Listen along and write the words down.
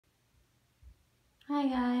Hi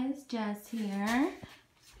guys, Jess here.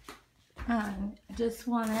 Just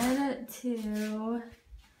wanted to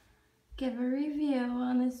give a review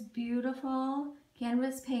on this beautiful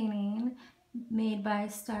canvas painting made by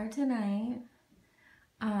Startonight.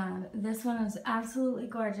 This one is absolutely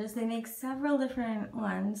gorgeous. They make several different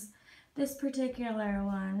ones. This particular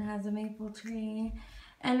one has a maple tree,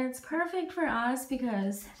 and it's perfect for us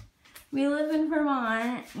because we live in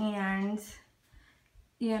Vermont, and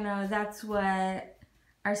you know, that's what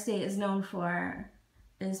our state is known for,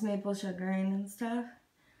 is maple sugaring and stuff.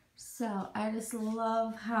 So I just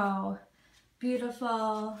love how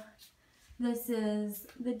beautiful this is.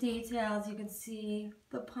 The details, you can see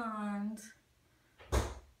the pond,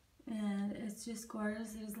 and it's just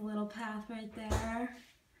gorgeous. There's a little path right there.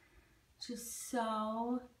 Just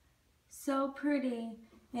so pretty.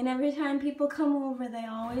 And every time people come over, they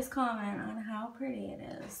always comment on how pretty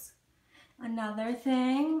it is. Another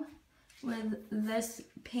thing with this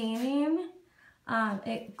painting,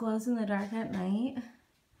 it glows in the dark at night.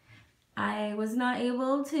 I was not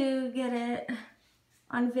able to get it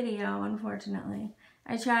on video, unfortunately.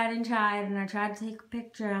 I tried and I tried to take a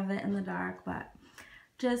picture of it in the dark, but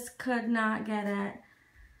just could not get it.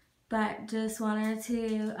 But just wanted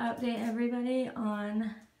to update everybody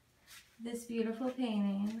on this beautiful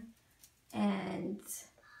painting and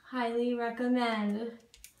highly recommend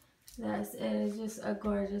this. It is just a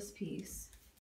gorgeous piece.